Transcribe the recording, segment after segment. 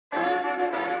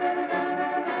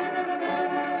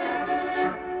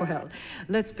Well,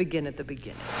 let's begin at the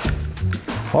beginning.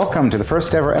 Welcome to the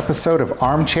first ever episode of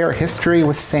Armchair History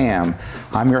with Sam.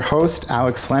 I'm your host,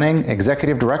 Alex Lehning,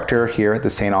 Executive Director here at the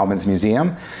St. Albans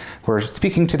Museum. We're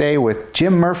speaking today with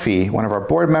Jim Murphy, one of our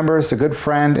board members, a good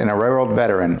friend, and a railroad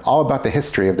veteran, all about the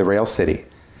history of the Rail City.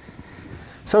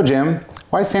 So Jim,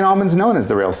 why is St. Albans known as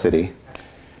the Rail City?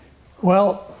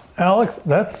 Well, Alex,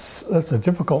 that's a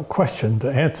difficult question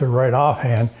to answer right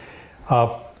offhand.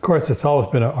 Of course, it's always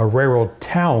been a railroad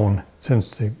town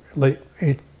since the late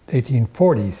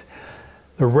 1840s.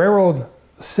 The railroad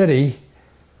city,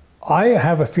 I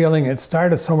have a feeling it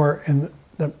started somewhere in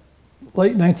the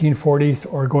late 1940s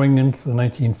or going into the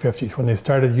 1950s when they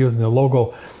started using the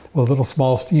logo with a little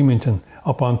small steam engine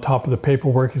up on top of the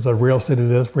paperwork. It's a Rail City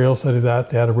this, Rail City that.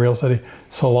 They had a Rail City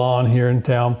salon here in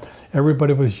town.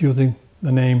 Everybody was using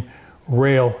the name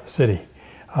Rail City.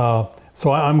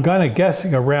 So I'm kind of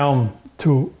guessing around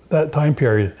to that time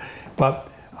period. But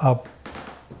it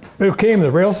became the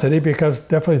Rail City because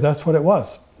definitely that's what it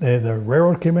was. The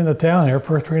railroad came into town here.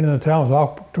 First train into town was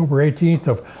October 18th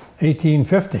of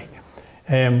 1850.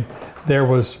 And there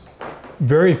was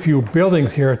very few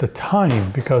buildings here at the time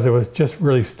because it was just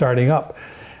really starting up.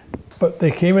 But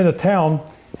they came into town,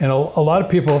 and a lot of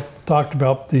people talked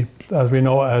about as we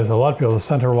know, as a lot of people, the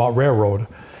Central Vermont Railroad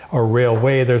or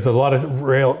Railway. There's a lot of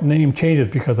rail name changes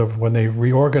because of when they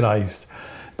reorganized.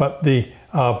 But the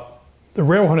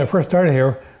railroad, when it first started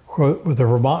here, was the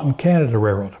Vermont and Canada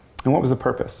Railroad. And what was the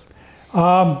purpose?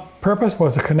 Purpose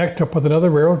was to connect up with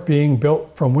another railroad being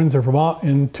built from Windsor, Vermont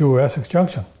into Essex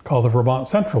Junction, called the Vermont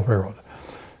Central Railroad.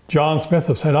 John Smith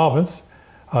of St. Albans,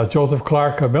 Joseph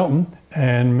Clark of Milton,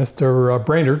 and Mr.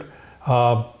 Brainerd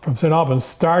from St. Albans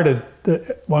started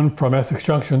the one from Essex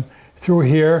Junction through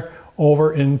here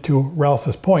over into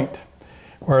Rouse's Point,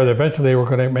 where eventually they were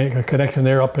going to make a connection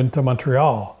there up into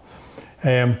Montreal.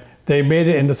 And they made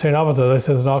it into St. Albans, as I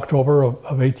said, in October of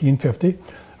 1850.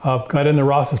 Got into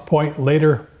Rouse's Point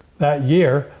later that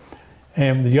year.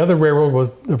 And the other railroad was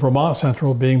the Vermont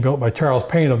Central, being built by Charles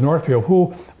Payne of Northfield,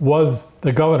 who was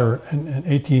the governor in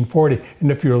 1840.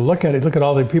 And if you look at it, look at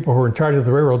all the people who were in charge of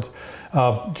the railroads.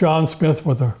 John Smith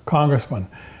was a congressman.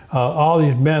 All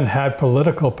these men had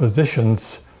political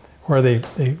positions where they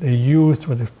used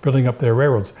when they were building up their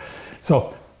railroads.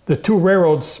 So the two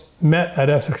railroads met at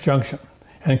Essex Junction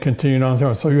and continued on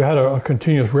there. So you had a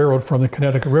continuous railroad from the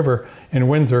Connecticut River in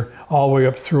Windsor all the way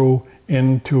up through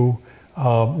into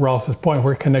Rouse's Point,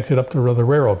 where it connected up to the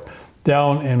railroad.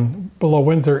 Down and below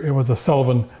Windsor, it was the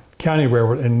Sullivan County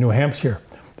Railroad in New Hampshire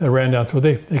that ran down through.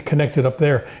 They connected up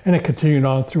there, and it continued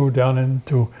on through down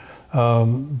into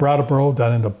Brattleboro,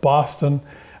 down into Boston.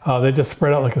 They just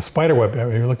spread out like a spider web.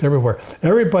 You looked everywhere.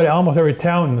 Everybody, almost every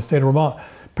town in the state of Vermont,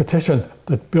 petitioned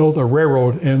to build a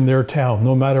railroad in their town.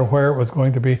 No matter where it was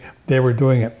going to be, they were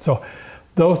doing it. So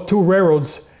those two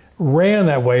railroads ran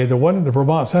that way. The one, the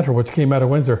Vermont Central, which came out of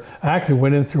Windsor, actually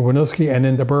went in through Winooski and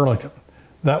into Burlington.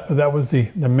 That was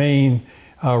the main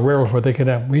railroad where they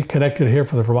could. We connected here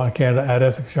for the Vermont Canada at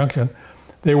Essex Junction.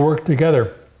 They worked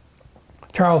together.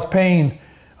 Charles Payne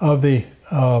of the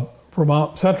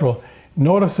Vermont Central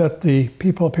noticed that the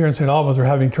people up here in St. Albans were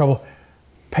having trouble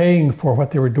paying for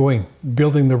what they were doing,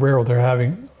 building the railroad. They're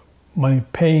having money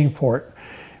paying for it.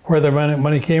 Where their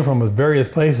money came from was various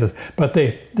places, but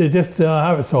they just didn't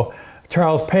have it. So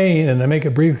Charles Payne, and to make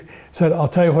it brief, said, I'll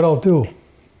tell you what I'll do.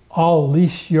 I'll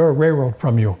lease your railroad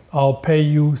from you. I'll pay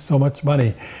you so much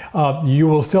money. You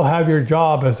will still have your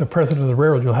job as the president of the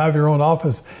railroad. You'll have your own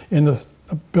office in this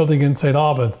building in St.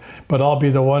 Albans, but I'll be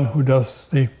the one who does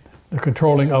the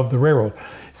controlling of the railroad.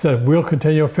 He said, we'll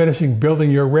continue finishing building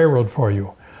your railroad for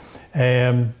you.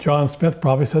 And John Smith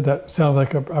probably said, that sounds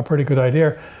like a pretty good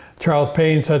idea. Charles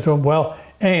Payne said to him, well,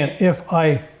 and if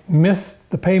I miss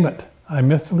the payment, I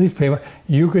miss the lease payment,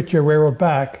 you get your railroad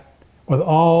back with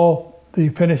all the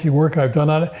finishing work I've done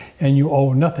on it, and you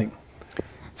owe nothing.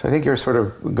 So I think you're sort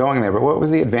of going there, but what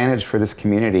was the advantage for this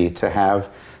community to have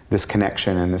this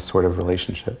connection and this sort of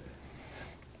relationship?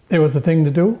 It was the thing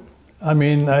to do. I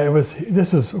mean,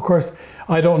 this is, of course,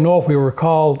 I don't know if we were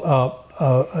called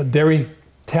a dairy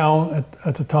town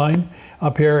at the time.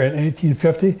 Up here in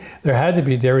 1850, there had to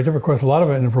be dairies. Of course, a lot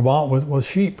of it in Vermont was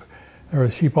sheep. There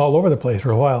was sheep all over the place for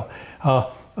a while.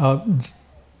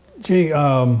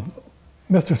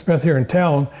 Mr. Smith here in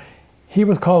town, he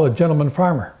was called a gentleman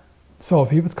farmer. So if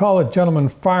he was called a gentleman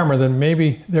farmer, then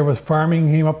maybe there was farming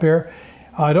him up here.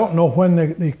 I don't know when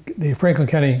the Franklin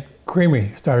County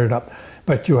Creamery started up,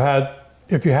 but if you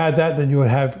had that, then you would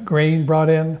have grain brought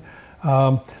in.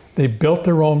 They built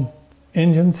their own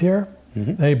engines here.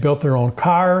 Mm-hmm. They built their own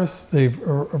cars. It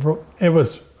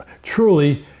was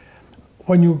truly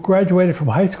when you graduated from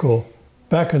high school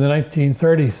back in the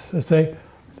 1930s, let's say,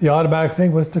 the automatic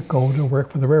thing was to go to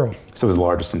work for the railroad. So it was the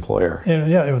largest employer.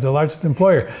 And yeah, it was the largest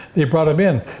employer. They brought them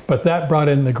in, but that brought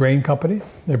in the grain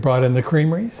companies. They brought in the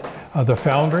creameries, the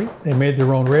foundry. They made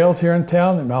their own rails here in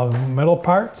town, they made metal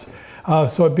parts.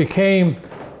 So it became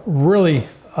really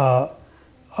a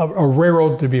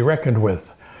railroad to be reckoned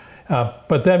with.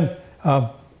 But then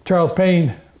Charles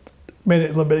Payne made it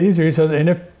a little bit easier. He said, and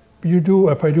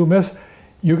if I do miss,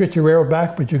 you get your railroad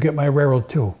back, but you get my railroad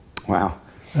too. Wow.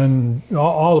 And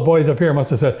all the boys up here must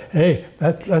have said, hey,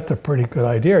 that's a pretty good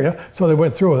idea. Yeah? So they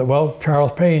went through with it. Well,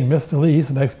 Charles Payne missed the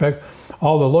lease, and I expect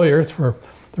all the lawyers for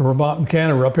the Vermont and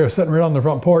Canada were up here sitting right on the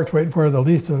front porch waiting for the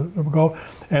lease to go,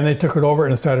 and they took it over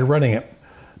and started running it.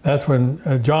 That's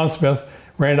when John Smith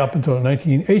ran it up until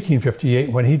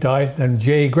 1858 when he died. Then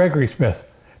J. Gregory Smith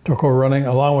took over running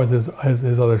along with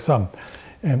his other son.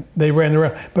 And they ran the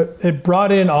rail. But it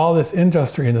brought in all this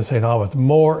industry into St. Albans,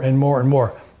 more and more and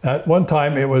more. At one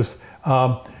time, it was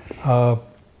about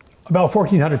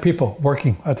 1,400 people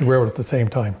working at the railroad at the same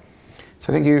time.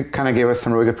 So I think you kind of gave us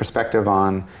some really good perspective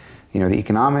on, the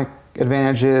economic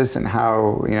advantages and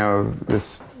how,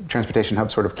 this transportation hub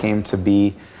sort of came to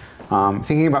be.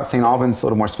 Thinking about St. Albans a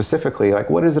little more specifically, like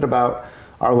what is it about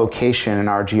our location and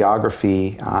our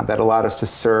geography that allowed us to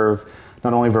serve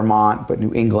not only Vermont, but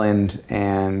New England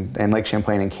and Lake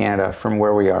Champlain in Canada from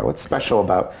where we are? What's special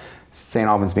about St.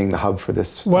 Albans being the hub for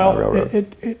this railroad?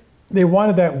 They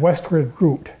wanted that westward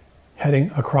route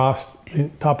heading across the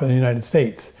top of the United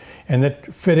States, and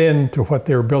that fit into what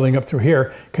they were building up through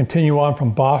here, continue on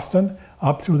from Boston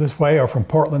up through this way, or from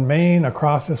Portland, Maine,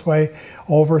 across this way,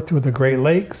 over through the Great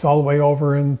Lakes, all the way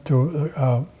over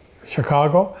into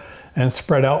Chicago, and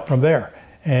spread out from there.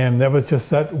 And that was just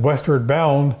that westward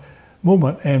bound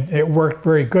movement, and it worked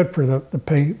very good for the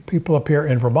people up here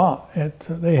in Vermont.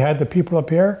 They had the people up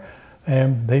here,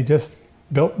 and they just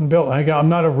built and built. I'm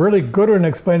not really good at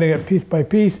explaining it piece by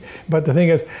piece, but the thing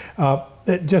is,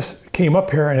 it just came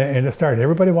up here and it started.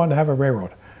 Everybody wanted to have a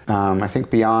railroad. I think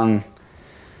beyond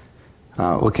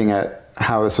looking at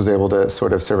how this was able to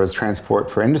sort of serve as transport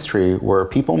for industry, were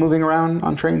people moving around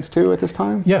on trains too at this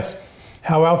time? Yes.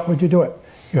 How else would you do it?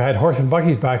 You had horse and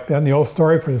buggies back then. The old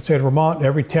story for the state of Vermont,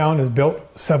 every town is built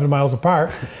 7 miles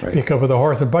apart right. Because with a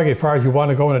horse and buggy, as far as you want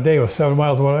to go in a day was 7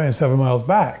 miles one way and 7 miles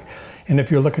back. And if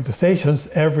you look at the stations,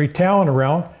 every town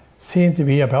around seems to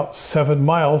be about 7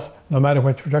 miles, no matter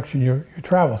which direction you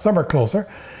travel. Some are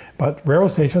closer, but railroad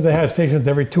stations, they had stations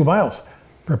every 2 miles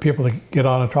for people to get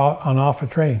on and off a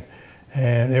train.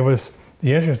 And it was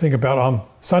the interesting thing about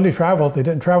Sunday travel, they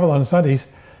didn't travel on Sundays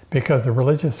because the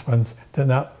religious ones did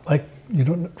not like, you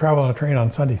don't travel on a train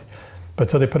on Sundays. But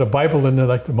so they put a Bible in there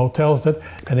like the motels did,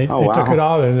 and they took it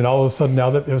out, and then all of a sudden now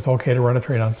that it was okay to run a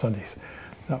train on Sundays.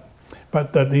 No.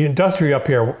 But the industry up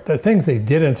here, the things they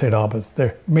did in St. Albans,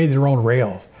 they made their own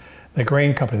rails. The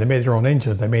grain company, they made their own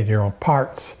engines, they made their own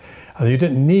parts. You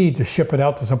didn't need to ship it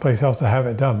out to someplace else to have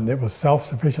it done. It was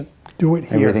self-sufficient. Do it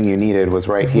here. Everything you needed was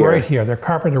right here. Right here. Their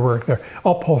carpenter work, their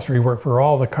upholstery work for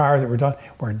all the cars that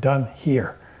were done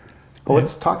here. Well,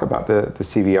 let's talk about the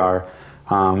CVR.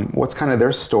 What's kind of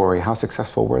their story? How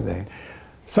successful were they?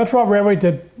 Central Railway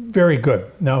did very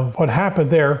good. Now, what happened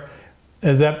there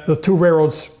is that the two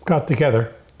railroads got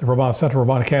together, the Vermont, Central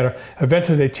Vermont, and Canada.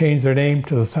 Eventually, they changed their name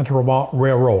to the Central Vermont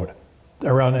Railroad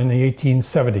around in the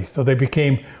 1870s. So they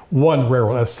became one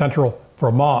railroad, as Central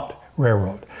Vermont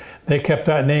Railroad. They kept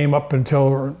that name up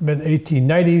until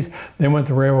mid-1890s. Then went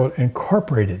to Railroad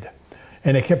Incorporated,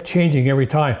 and it kept changing every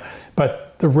time.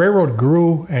 But the railroad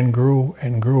grew and grew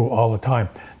and grew all the time.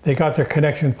 They got their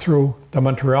connection through the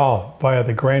Montreal via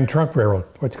the Grand Trunk Railroad,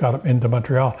 which got them into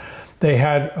Montreal. They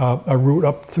had a route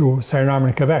up through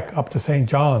Saint-Armand, Quebec, up to St.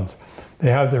 John's. They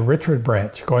had the Richard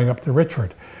branch going up to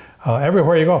Richard.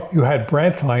 Everywhere you go, you had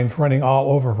branch lines running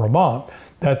all over Vermont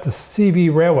that the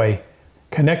CV Railway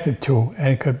connected to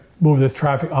and could move this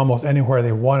traffic almost anywhere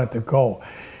they wanted to go.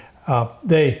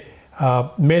 They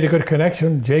made a good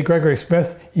connection. J. Gregory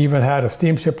Smith even had a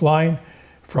steamship line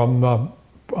from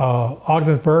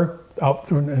Ogdensburg out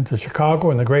through into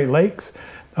Chicago and the Great Lakes.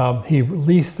 He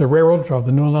leased the railroad of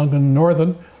the New London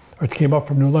Northern, which came up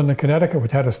from New London, Connecticut,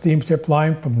 which had a steamship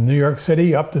line from New York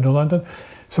City up to New London.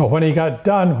 So when he got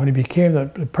done, when he became the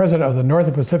president of the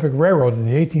Northern Pacific Railroad in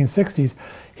the 1860s,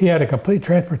 he had a complete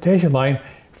transportation line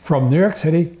from New York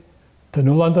City to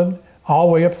New London, all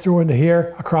the way up through into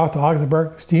here, across to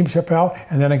Ogdensburg, steamship out,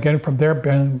 and then again from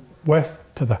there west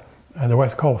to the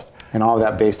West Coast. And all of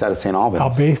that based out of St. Albans?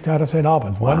 All based out of St.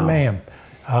 Albans, wow. One man.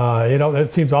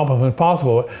 That seems almost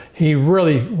impossible. He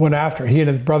really went after it. He and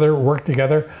his brother worked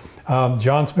together.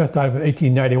 John Smith died in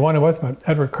 1891, it was, but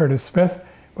Edward Curtis Smith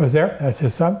was there. That's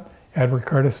his son. Edward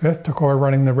Curtis Smith took over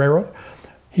running the railroad.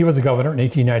 He was the governor in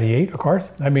 1898, of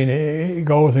course. I mean, it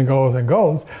goes and goes and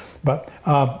goes. But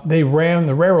they ran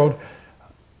the railroad.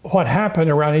 What happened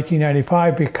around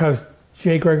 1895, because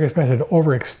J. Gregory Smith had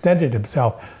overextended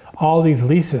himself, all these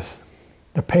leases,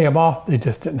 to pay him off, they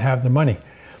just didn't have the money.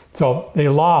 So they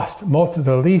lost most of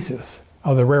the leases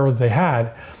of the railroads they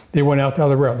had. They went out to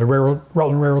other railroads. The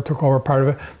Rutland Railroad took over part of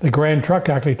it. The Grand Trunk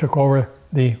actually took over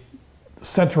the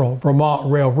Central Vermont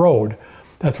Railroad.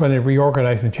 That's when they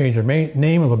reorganized and changed their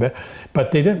name a little bit.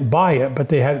 But they didn't buy it, but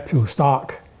they had it through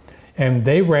stock. And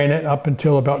they ran it up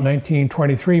until about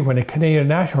 1923 when the Canadian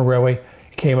National Railway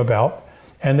came about,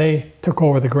 and they took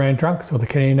over the Grand Trunk. So the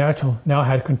Canadian National now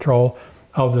had control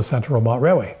of the Central Vermont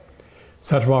Railway.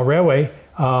 Central Vermont Railway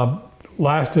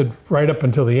lasted right up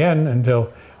until the end,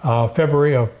 until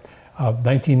February of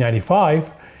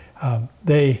 1995.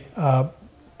 The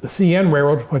CN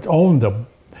Railroad, which owned them,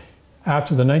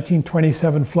 after the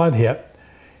 1927 flood hit,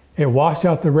 it washed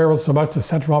out the railroad so much the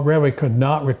Central Vermont Railway could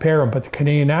not repair them, but the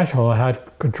Canadian National had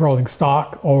controlling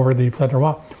stock over the Central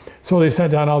Vermont. So they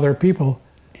sent down all their people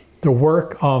to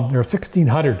work. There were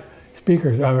 1,600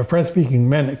 speakers, French-speaking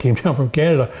men that came down from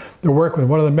Canada to work with.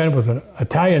 One of the men was an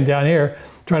Italian down here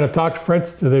trying to talk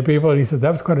French to the people, and he said that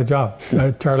was quite a job,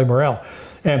 Charlie Morel.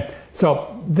 And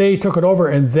so they took it over,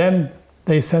 and then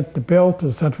they sent the bill to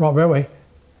the Central Vermont Railway,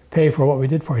 pay for what we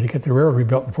did for you to get the railroad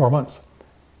rebuilt in 4 months.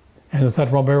 And the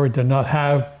Central Vermont Railway did not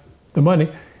have the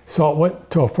money, so it went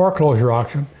to a foreclosure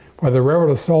auction where the railroad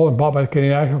was sold and bought by the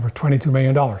Canadian National for $22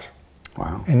 million Wow.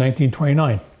 in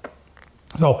 1929.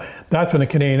 So that's when the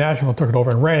Canadian National took it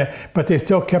over and ran it, but they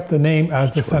still kept the name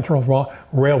as the Central Vermont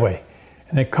Railway.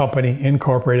 And the company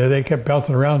incorporated. They kept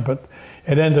bouncing around, but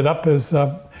it ended up as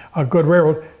a good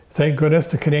railroad. Thank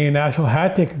goodness the Canadian National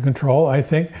had taken control. I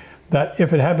think that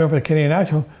if it had been for the Canadian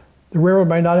National, the railroad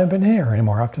might not have been here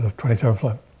anymore after the 27th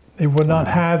flood. They would not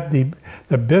have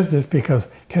the business because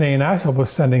Canadian National was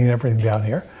sending everything down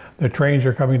here. Their trains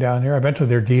are coming down here. Eventually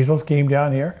their diesels came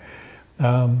down here.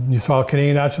 You saw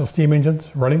Canadian National steam engines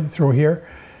running through here.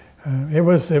 It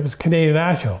was Canadian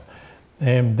National.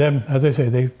 And then, as I say,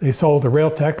 they sold the Rail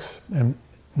Techs in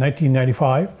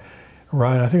 1995.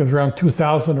 I think it was around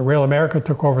 2000, Rail America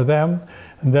took over them.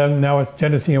 And then now it's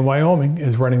Genesee and Wyoming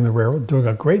is running the railroad, doing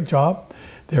a great job.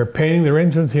 They're painting their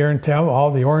engines here in town, all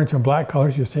the orange and black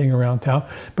colors you're seeing around town,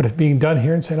 but it's being done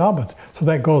here in St. Albans. So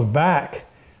that goes back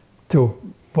to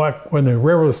when the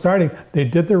railroad was starting, they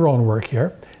did their own work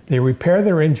here. They repair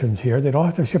their engines here. They don't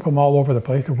have to ship them all over the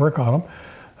place to work on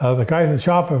them. The guys in the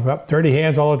shop have got dirty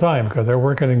hands all the time because they're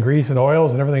working in grease and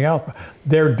oils and everything else. But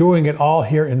they're doing it all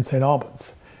here in St.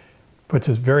 Albans, which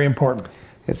is very important.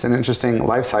 It's an interesting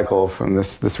life cycle from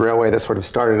this railway that sort of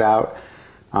started out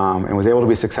and was able to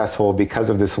be successful because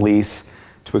of this lease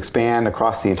to expand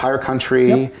across the entire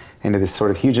country into this sort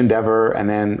of huge endeavor, and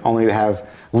then only to have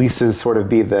leases sort of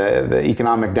be the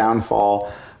economic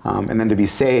downfall, and then to be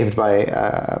saved by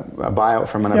a buyout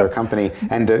from another company,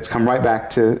 and to come right back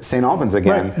to St. Albans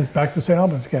again. Right, it's back to St.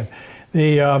 Albans again.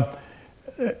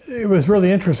 It was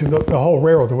really interesting, the whole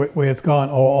railroad, the way it's gone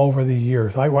all over the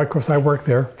years. Of course, I worked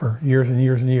there for years and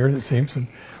years and years, it seems.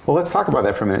 Well, let's talk about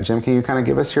that for a minute, Jim. Can you kind of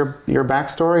give us your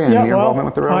backstory and your involvement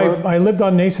with the railroad? I lived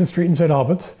on Nason Street in St.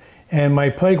 Albans, and my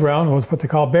playground was what they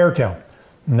call Beartown.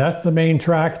 And that's the main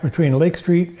tracks between Lake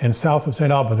Street and south of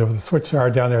St. Albans. There was a switch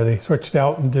yard down there. They switched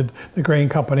out and did the grain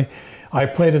company. I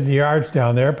played in the yards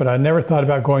down there, but I never thought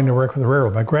about going to work for the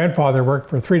railroad. My grandfather worked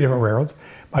for 3 different railroads.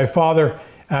 My father,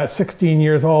 at 16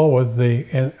 years old, was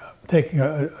taking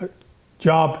a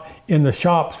job in the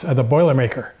shops as a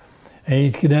Boilermaker.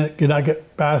 And he did not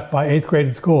get past by 8th grade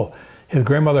in school. His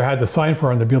grandmother had to sign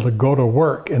for him to be able to go to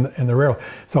work in the railroad.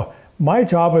 So my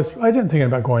job was, I didn't think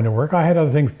about going to work. I had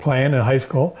other things planned in high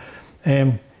school.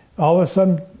 And all of a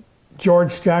sudden,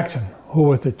 George Jackson, who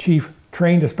was the chief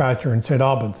train dispatcher in St.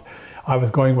 Albans, I was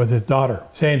going with his daughter,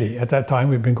 Sandy. At that time,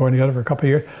 we'd been going together for a couple of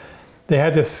years. They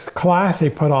had this class they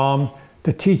put on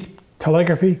to teach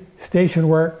telegraphy, station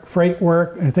work, freight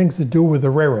work, and things to do with the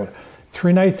railroad.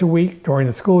 3 nights a week during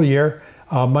the school year,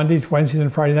 Mondays, Wednesdays,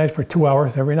 and Friday nights for 2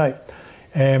 hours every night.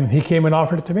 And he came and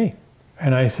offered it to me.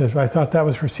 And I said, I thought that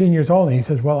was for seniors only. He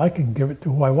says, well, I can give it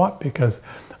to who I want because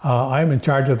I'm in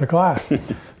charge of the class.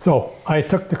 So I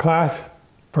took the class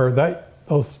for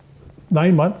those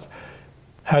 9 months,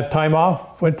 had time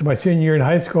off, went to my senior year in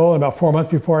high school, and about 4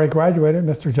 months before I graduated,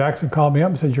 Mr. Jackson called me up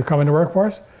and said, you're coming to work for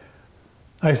us?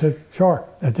 I said, sure.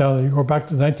 You go back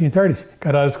to the 1930s.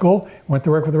 Got out of school, went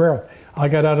to work for the railroad. I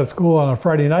got out of school on a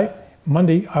Friday night.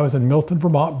 Monday, I was in Milton,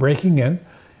 Vermont, breaking in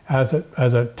as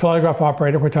a telegraph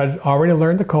operator, which I'd already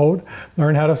learned the code,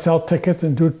 learned how to sell tickets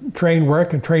and do train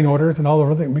work and train orders and all the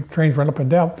other things, make trains run up and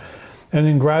down. And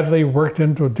then gradually worked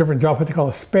into a different job, what they call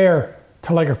a spare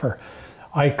telegrapher.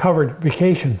 I covered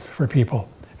vacations for people,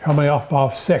 coming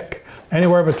off sick,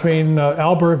 anywhere between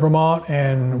Albans, Vermont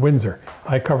and Windsor.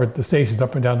 I covered the stations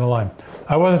up and down the line.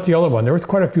 I wasn't the only one. There was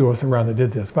quite a few of us around that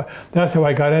did this, but that's how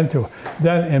I got into it.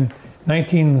 Then in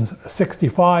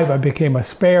 1965, I became a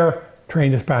spare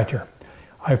train dispatcher.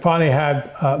 I finally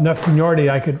had enough seniority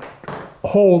I could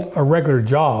hold a regular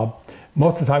job.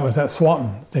 Most of the time it was at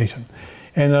Swanton Station.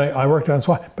 And then I worked on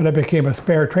Swanton, but I became a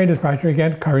spare train dispatcher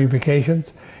again, covering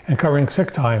vacations and covering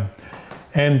sick time.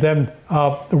 And then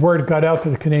the word got out to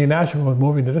the Canadian National was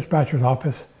moving the dispatcher's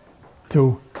office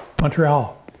to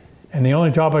Montreal. And the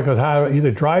only job I could have,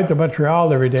 either drive to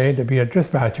Montreal every day to be a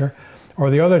dispatcher, or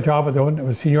the other job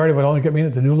with seniority would only get me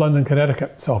into New London,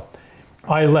 Connecticut. So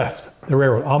I left the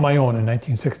railroad on my own in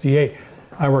 1968.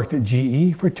 I worked at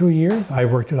GE for 2 years. I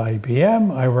worked at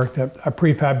IBM. I worked at a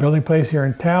prefab building place here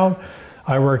in town.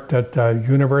 I worked at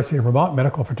University of Vermont,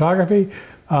 medical photography.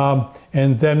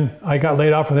 And then I got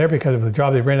laid off from there because it was a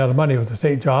job they ran out of money. It was a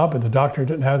state job, and the doctor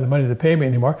didn't have the money to pay me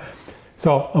anymore.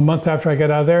 So a month after I got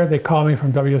out of there, they called me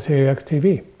from WCAX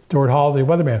TV. Stuart Hall, the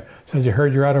weatherman, says, you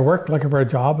heard you're out of work, looking for a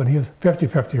job. And he was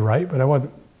 50-50 right, but I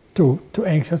wasn't too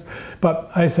anxious.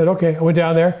 But I said, okay, I went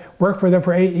down there, worked for them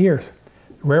for 8 years.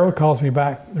 The railroad calls me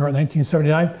back in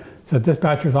 1979, said,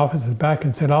 dispatcher's office is back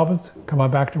in St. Albans, come on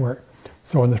back to work.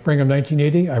 So in the spring of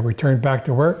 1980, I returned back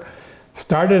to work.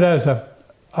 Started as a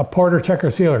porter, checker,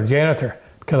 sealer, janitor,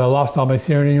 because I lost all my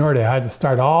seniority. I had to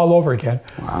start all over again.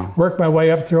 Wow. Worked my way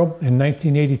up through. In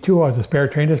 1982, I was a spare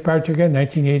train dispatcher again.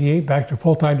 1988, back to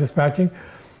full-time dispatching,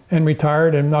 and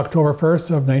retired in October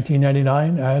 1st of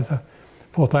 1999 as a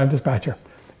full-time dispatcher.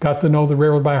 Got to know the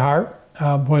railroad by heart.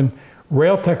 When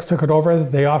Railtex took it over,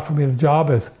 they offered me the job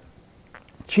as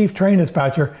chief train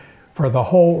dispatcher for the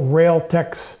whole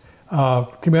Railtex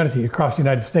community across the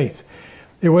United States.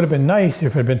 It would have been nice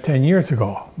if it had been 10 years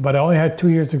ago, but I only had 2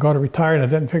 years to go to retire, and I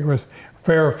didn't figure it was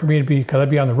fair for me to be, because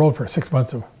I'd be on the road for 6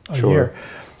 months a year.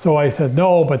 So I said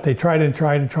no, but they tried and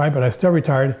tried and tried, but I still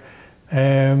retired.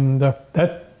 And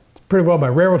that's pretty well my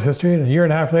railroad history. And a year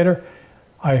and a half later,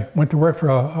 I went to work for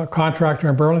a contractor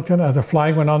in Burlington as a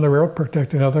flagman on the railroad,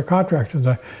 protecting other contractors.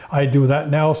 I do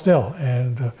that now still.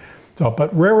 And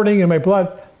but railroading in my blood,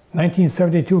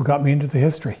 1972 got me into the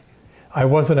history. I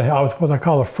was what I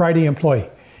call a Friday employee.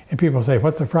 And people say,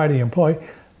 what's a Friday employee?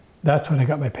 That's when I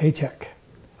got my paycheck.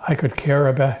 I could care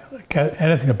about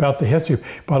anything about the history.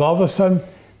 But all of a sudden,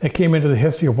 it came into the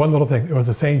history of one little thing. It was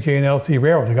the St. J and LC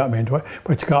Railroad that got me into it,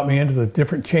 which got me into the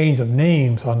different change of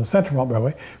names on the Central Vermont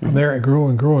Railway. From there, it grew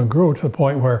and grew and grew to the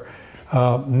point where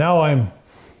now I'm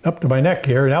up to my neck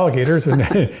here in alligators,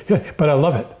 but I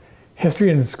love it. History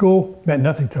in school meant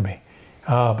nothing to me.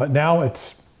 But now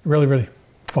it's really, really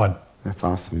fun. That's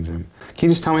awesome, Jim. Can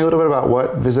you just tell me a little bit about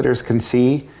what visitors can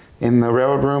see in the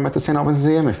railroad room at the St. Albans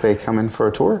Museum if they come in for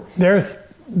a tour?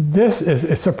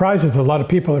 It surprises a lot of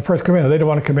people that first come in. They don't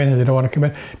want to come in and they don't want to come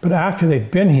in. But after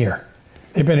they've been here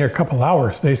a couple of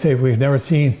hours, they say, we've never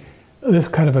seen this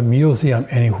kind of a museum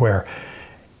anywhere.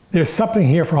 There's something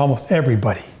here for almost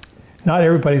everybody. Not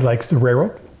everybody likes the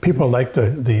railroad. People like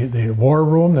the war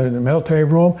room, the military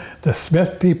room, the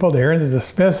Smith people, they're into the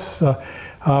Smiths.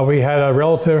 We had a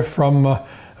relative from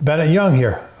Bennett Young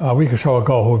here a week or so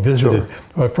ago who visited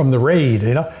from the raid.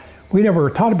 We never were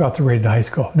taught about the raid in high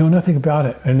school. Knew nothing about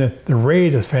it. And the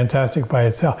raid is fantastic by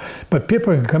itself. But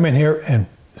people can come in here and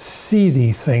see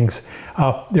these things.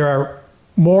 There are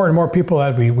more and more people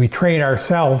as we train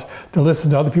ourselves to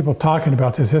listen to other people talking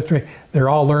about this history. They're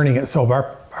all learning it. So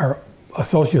our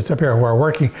associates up here who are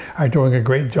working are doing a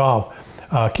great job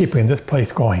keeping this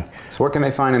place going. So what can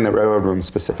they find in the railroad room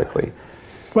specifically?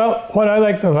 Well, what I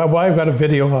like, I've got a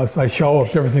video I show of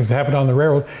different things that happen on the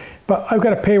railroad, but I've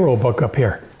got a payroll book up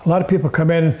here. A lot of people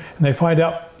come in and they find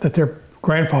out that their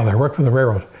grandfather worked for the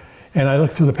railroad. And I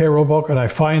look through the payroll book and I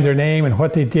find their name and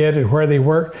what they did and where they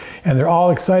worked, and they're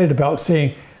all excited about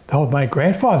seeing, oh, my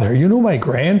grandfather, you know my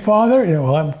grandfather?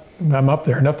 Well, I'm up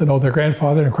there enough to know their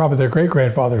grandfather and probably their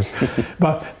great-grandfathers.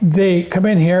 But they come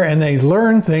in here and they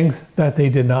learn things that they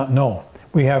did not know.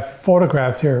 We have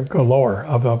photographs here galore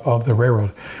of the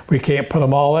railroad. We can't put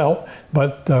them all out,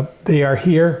 but they are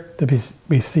here to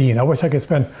be seen. I wish I could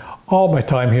spend all my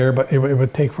time here, but it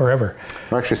would take forever.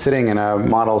 We're actually sitting in a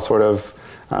model sort of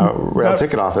rail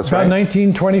ticket office, right? About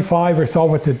 1925 or so,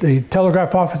 with the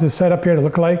telegraph office is set up here to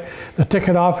look like. The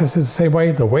ticket office is the same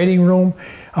way. The waiting room.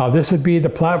 This would be the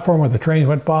platform where the trains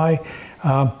went by.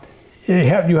 You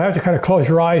have to kind of close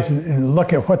your eyes and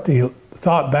look at what they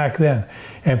thought back then.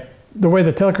 And the way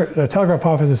the telegraph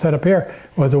office is set up here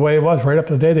was the way it was right up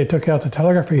to the day they took out the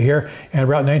telegraphy here in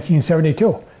around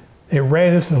 1972. It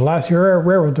ran, this is the last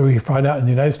railroad that we find out in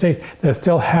the United States that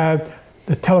still had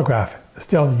the telegraph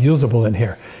still usable in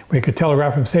here. We could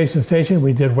telegraph from station to station.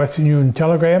 We did Western Union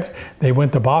telegrams. They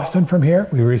went to Boston from here.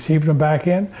 We received them back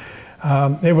in.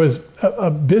 It was a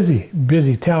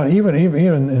busy town, even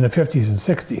in the 50s and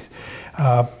 60s.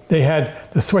 They had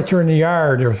the switcher in the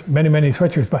yard. There was many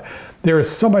switchers, but there is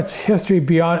so much history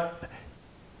beyond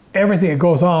everything that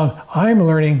goes on. I'm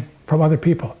learning from other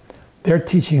people. They're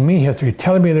teaching me history,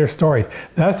 telling me their stories.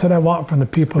 That's what I want from the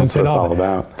people in St. Albans. That's what it's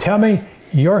all about. Tell me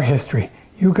your history.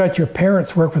 You got your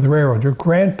parents work for the railroad. Your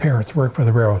grandparents work for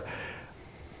the railroad.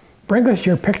 Bring us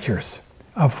your pictures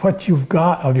of what you've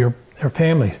got of your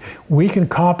families. We can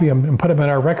copy them and put them in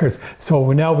our records.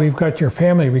 So now we've got your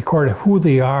family recorded, who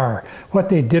they are, what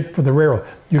they did for the railroad.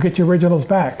 You get your originals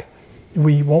back.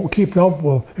 We won't keep them,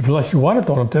 well, unless you want to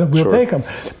throw them to them, we'll take them.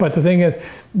 But the thing is,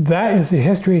 that is the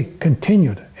history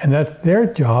continued. And that's their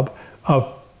job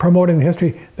of promoting the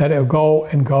history, that it'll go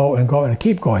and go and go and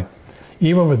keep going.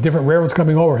 Even with different railroads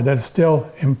coming over, that's still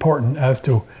important as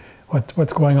to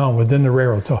what's going on within the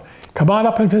railroad. So come on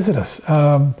up and visit us.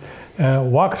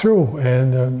 Walk through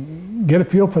and get a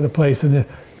feel for the place, and then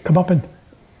come up and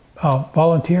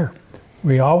volunteer.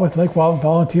 We always like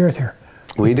volunteers here.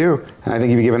 We do, and I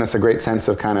think you've given us a great sense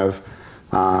of kind of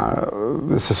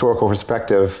this historical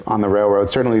perspective on the railroad.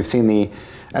 Certainly we've seen the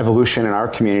evolution in our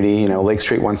community. You know, Lake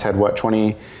Street once had what,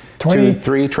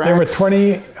 23 tracks? There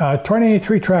were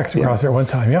 23 tracks across there at one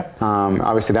time, yep.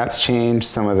 Obviously that's changed,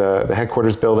 some of the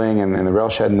headquarters building and the rail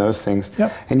shed and those things.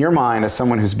 Yep. In your mind, as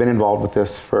someone who's been involved with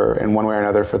this in one way or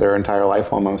another for their entire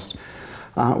life almost,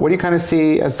 what do you kind of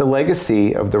see as the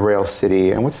legacy of the rail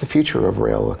city, and what's the future of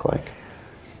rail look like?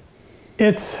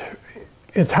 It's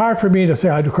hard for me to say,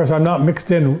 of course I'm not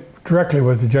mixed in directly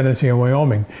with the Genesee and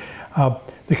Wyoming.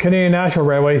 The Canadian National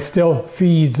Railway still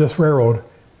feeds this railroad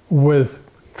with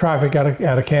traffic out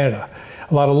of Canada.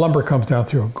 A lot of lumber comes down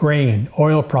through, grain,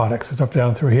 oil products and stuff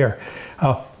down through here.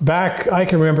 Back, I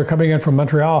can remember coming in from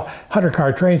Montreal,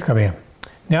 100-car trains coming in.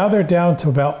 Now they're down to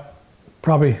about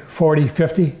probably 40,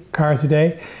 50 cars a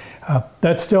day.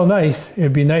 That's still nice.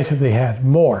 It'd be nice if they had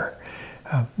more.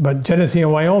 But Genesee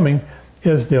and Wyoming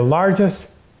is the largest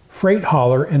freight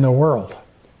hauler in the world.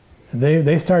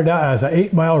 They started out as an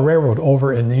 8-mile railroad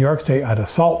over in New York State at a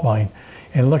salt mine,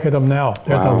 and look at them now.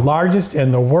 They're the largest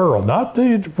in the world, not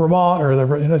the Vermont or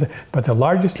but the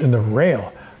largest in the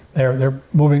rail. They're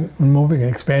moving and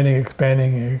expanding.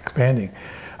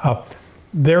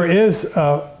 There is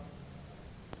a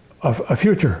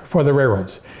future for the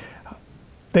railroads.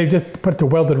 They've just put the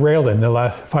welded rail in the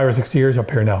last 5 or 6 years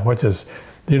up here now, which is,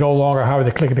 you no longer have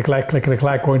the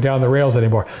clickety-clack going down the rails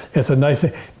anymore. It's a nice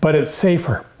thing, but it's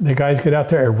safer. The guys get out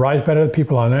there, it rides better. The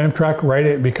people on Amtrak ride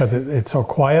it because it's so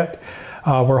quiet.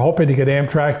 We're hoping to get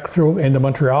Amtrak through into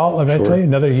Montreal eventually,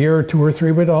 another year or 2 or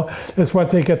 3. It's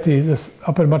once they get this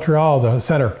up in Montreal, the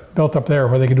center built up there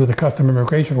where they can do the custom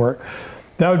immigration work.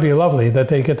 That would be lovely that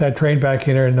they get that train back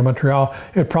in here into Montreal.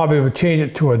 It probably would change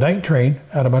it to a night train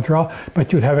out of Montreal,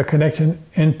 but you'd have a connection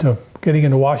into getting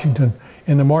into Washington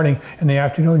in the morning. In the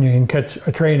afternoon, you can catch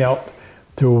a train out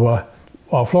to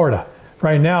Florida.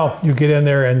 Right now, you get in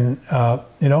there and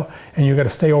and you got to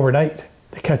stay overnight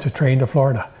to catch a train to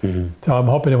Florida. Mm-hmm. So I'm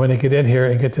hoping that when they get in here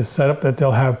and get this set up, that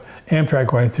they'll have Amtrak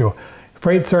going through.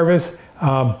 Freight service.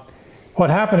 What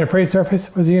happened in freight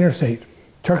service was the interstate.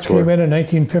 Trucks came in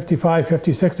 1955,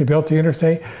 56. They built the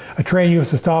interstate. A train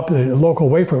used to stop. The local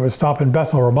Wayfarer would stop in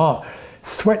Bethel, Vermont.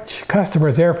 Switch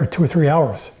customers there for 2 or 3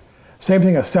 hours. Same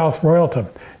thing at South Royalton.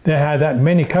 They had that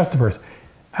many customers.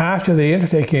 After the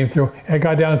interstate came through, it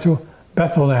got down to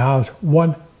Bethel now has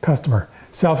 1 customer.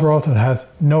 South Royalton has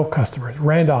no customers.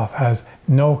 Randolph has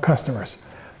no customers.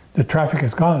 The traffic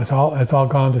is gone. It's all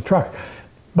gone to trucks.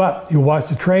 But you watch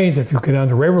the trains. If you get on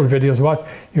the railroad videos,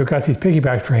 you've got these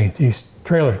piggyback trains, these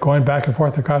trailers going back and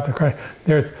forth across the country.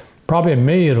 There's probably 1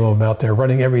 million of them out there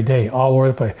running every day, all over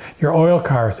the place. Your oil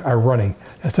cars are running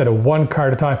instead of 1 car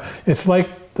at a time. It's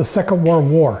like the Second World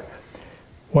War.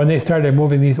 When they started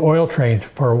moving these oil trains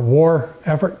for a war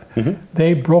effort,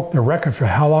 they broke the record for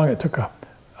how long it took to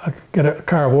get a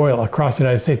car of oil across the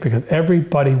United States because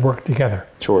everybody worked together.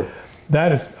 Sure.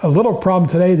 That is a little problem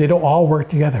today. They don't all work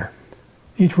together.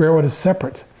 Each railroad is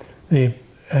separate. The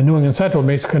New England Central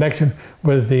makes a connection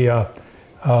with the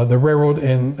the railroad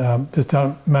in just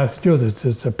down Massachusetts.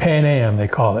 It's a Pan Am, they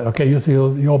call it. Okay,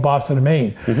 usually the old Boston to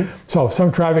Maine. So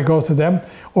some traffic goes to them,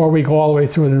 or we go all the way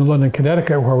through to New London,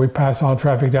 Connecticut, where we pass on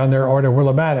traffic down there, or to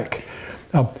Willimantic.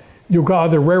 You've got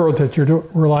other railroads that you're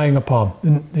relying upon.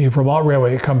 The Vermont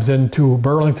Railway comes into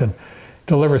Burlington,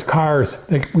 delivers cars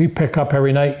that we pick up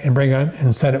every night and bring in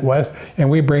and send it west, and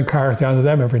we bring cars down to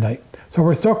them every night. So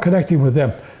we're still connecting with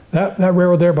them. That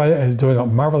railroad there is doing a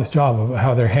marvelous job of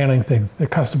how they're handling things, the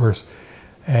customers.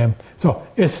 And so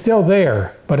it's still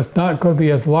there, but it's not going to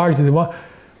be as large as they want.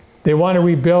 They want to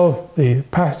rebuild the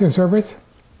passenger service.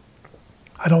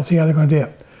 I don't see how they're going to do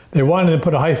it. They wanted to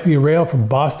put a high-speed rail from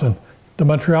Boston to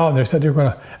Montreal, and they said they were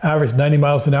going to average 90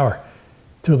 miles an hour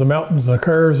through the mountains and the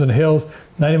curves and the hills.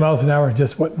 90 miles an hour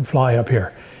just wouldn't fly up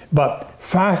here. But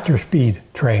faster speed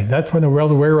train, that's when the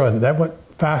railroad, that went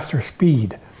faster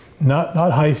speed. Not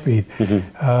high speed.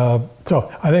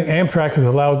 So I think Amtrak has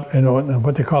allowed, in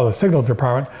what they call the signal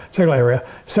department, signal area,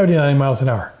 79 miles an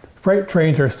hour. Freight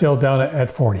trains are still down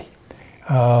at 40.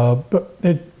 But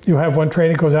you have one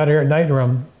train that goes out here at night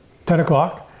around 10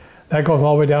 o'clock. That goes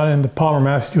all the way down into Palmer,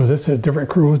 Massachusetts, at different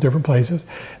crews, different places.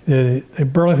 The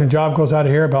Burlington job goes out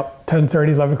of here about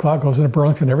 10:30, 11 o'clock, goes into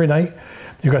Burlington every night.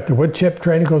 You got the wood chip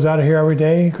train that goes out of here every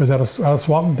day, goes out of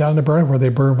Swamp down to Burlington, where they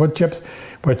burn wood chips,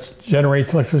 which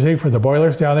generates electricity for the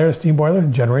boilers down there, the steam boilers,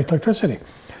 and generates electricity.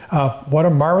 What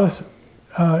a marvelous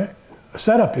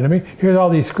setup, you know what I mean? Here's all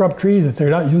these scrub trees that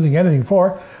they're not using anything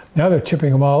for. Now they're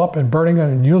chipping them all up and burning them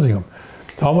and using them.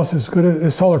 It's almost as good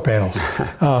as solar panels.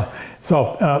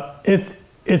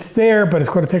 It's there, but it's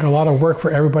going to take a lot of work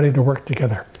for everybody to work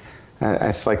together.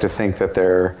 I like to think that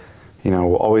there,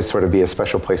 will always sort of be a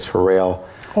special place for rail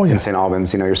in St.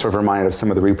 Albans. You're sort of reminded of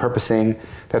some of the repurposing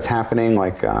that's happening,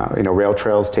 like rail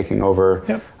trails taking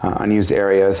over unused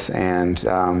areas. And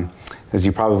as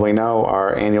you probably know,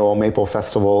 our annual Maple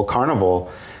Festival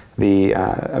Carnival, the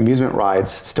amusement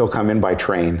rides still come in by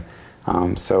train.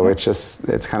 So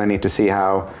it's kind of neat to see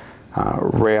how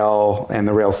rail and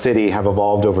the rail city have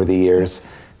evolved over the years,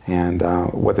 and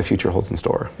what the future holds in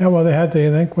store. Yeah, well, they had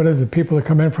to think, what is it, people that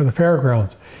come in for the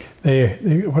fairgrounds. They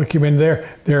came in there,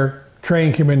 their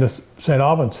train came into St.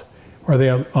 Albans, where they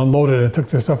unloaded and took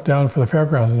their stuff down for the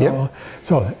fairgrounds.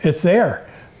 So it's there.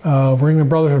 Ringling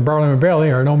Brothers and Barnum and Bailey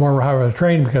are no more having a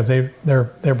train because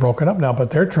they're broken up now,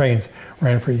 but their trains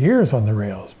ran for years on the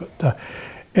rails. But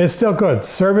it's still good.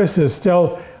 Service is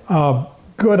still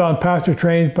good on passenger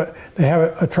trains, but they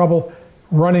have a trouble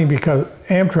running because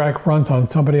Amtrak runs on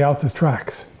somebody else's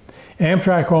tracks.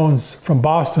 Amtrak owns from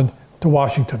Boston to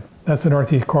Washington. That's the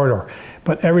Northeast Corridor.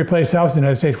 But every place else in the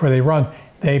United States where they run,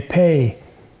 they pay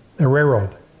the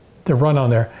railroad to run on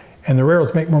there. And the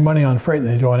railroads make more money on freight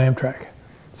than they do on Amtrak.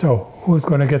 So who's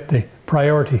going to get the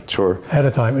priority ahead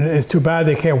of time? And it's too bad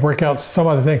they can't work out some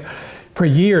other thing. For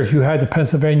years, you had the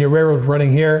Pennsylvania Railroad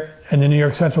running here and the New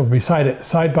York Central beside it,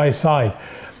 side by side.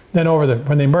 Then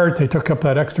when they merged, they took up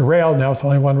that extra rail. Now it's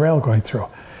only one rail going through.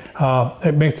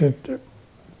 It makes it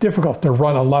difficult to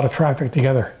run a lot of traffic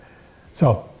together.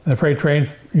 So the freight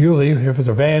trains, usually, if it's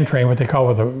a van train, what they call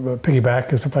with a piggyback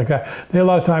and stuff like that, they a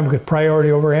lot of time get priority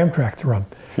over Amtrak to run.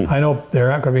 I know they're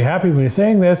not going to be happy when you're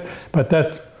saying this, but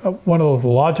that's one of those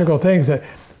logical things that,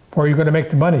 where are you going to make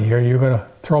the money? Are you going to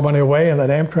throw money away and let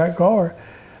Amtrak go?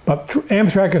 But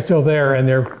Amtrak is still there, and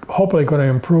they're hopefully going to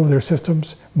improve their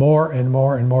systems more and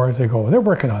more and more as they go. They're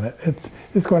working on it.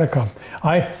 It's going to come.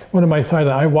 One of my sites,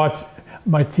 I watch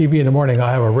my TV in the morning.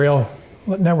 I have a rail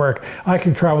network. I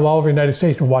can travel all over the United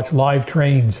States and watch live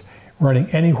trains running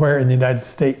anywhere in the United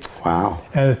States. Wow.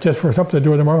 And it's just for something to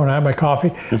do in the morning when I have my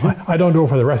coffee. I don't do it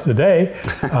for the rest of the day.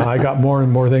 I got more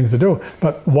and more things to do.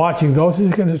 But watching those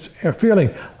is a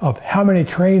feeling of how many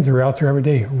trains are out there every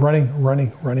day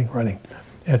running.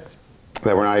 It's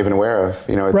that we're not even aware of.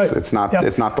 It's not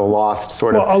the lost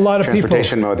sort of a lot of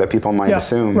transportation mode that people might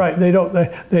assume. Right. They don't.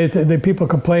 They people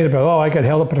complain about, I got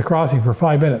held up at a crossing for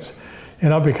 5 minutes,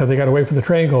 because they got to wait for the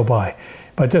train to go by.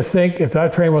 But just think, if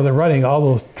that train wasn't running, all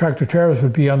those tractor trailers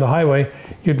would be on the highway.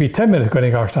 You'd be 10 minutes going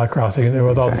across that crossing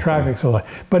with all the traffic.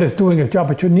 But it's doing its job.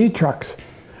 But you need trucks.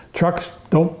 Trucks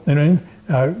don't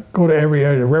go to every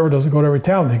area. The railroad doesn't go to every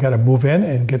town. They got to move in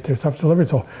and get their stuff delivered.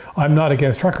 So I'm not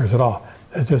against truckers at all.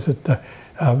 It's just that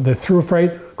the through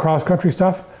freight, cross-country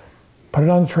stuff, put it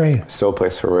on the train. Still a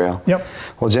place for rail. Yep.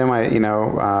 Well, Jim,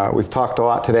 we've talked a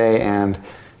lot today, and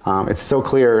it's so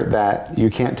clear that you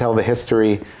can't tell the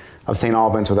history of St.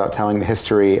 Albans without telling the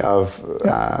history of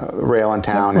rail in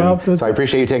town. So I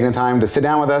appreciate you taking the time to sit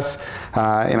down with us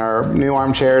in our new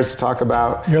armchairs to talk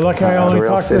about You're lucky I only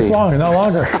talked this long, not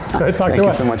longer. Thank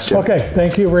you so much, Jim. Okay,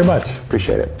 thank you very much.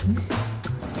 Appreciate it.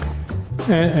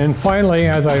 And finally,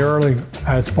 as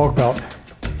I spoke about,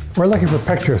 we're looking for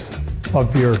pictures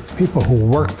of your people who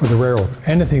work for the railroad,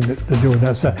 anything to do with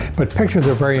that stuff. But pictures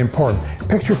are very important.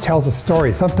 Picture tells a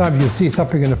story. Sometimes you see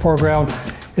something in the foreground,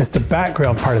 it's the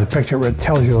background part of the picture where it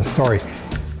tells you a story.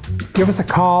 Give us a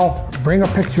call, bring a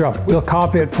picture up. We'll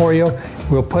copy it for you.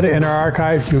 We'll put it in our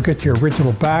archives. You'll get your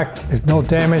original back. There's no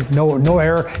damage, no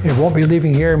error. It won't be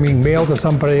leaving here and being mailed to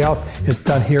somebody else. It's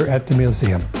done here at the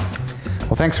museum.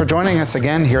 Well, thanks for joining us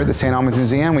again here at the St. Albans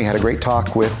Museum. We had a great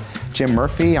talk with Jim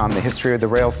Murphy on the history of the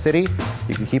Rail City.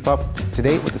 You can keep up to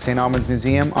date with the St. Albans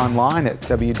Museum online at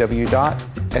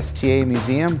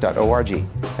www.stamuseum.org.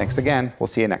 Thanks again. We'll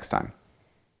see you next time.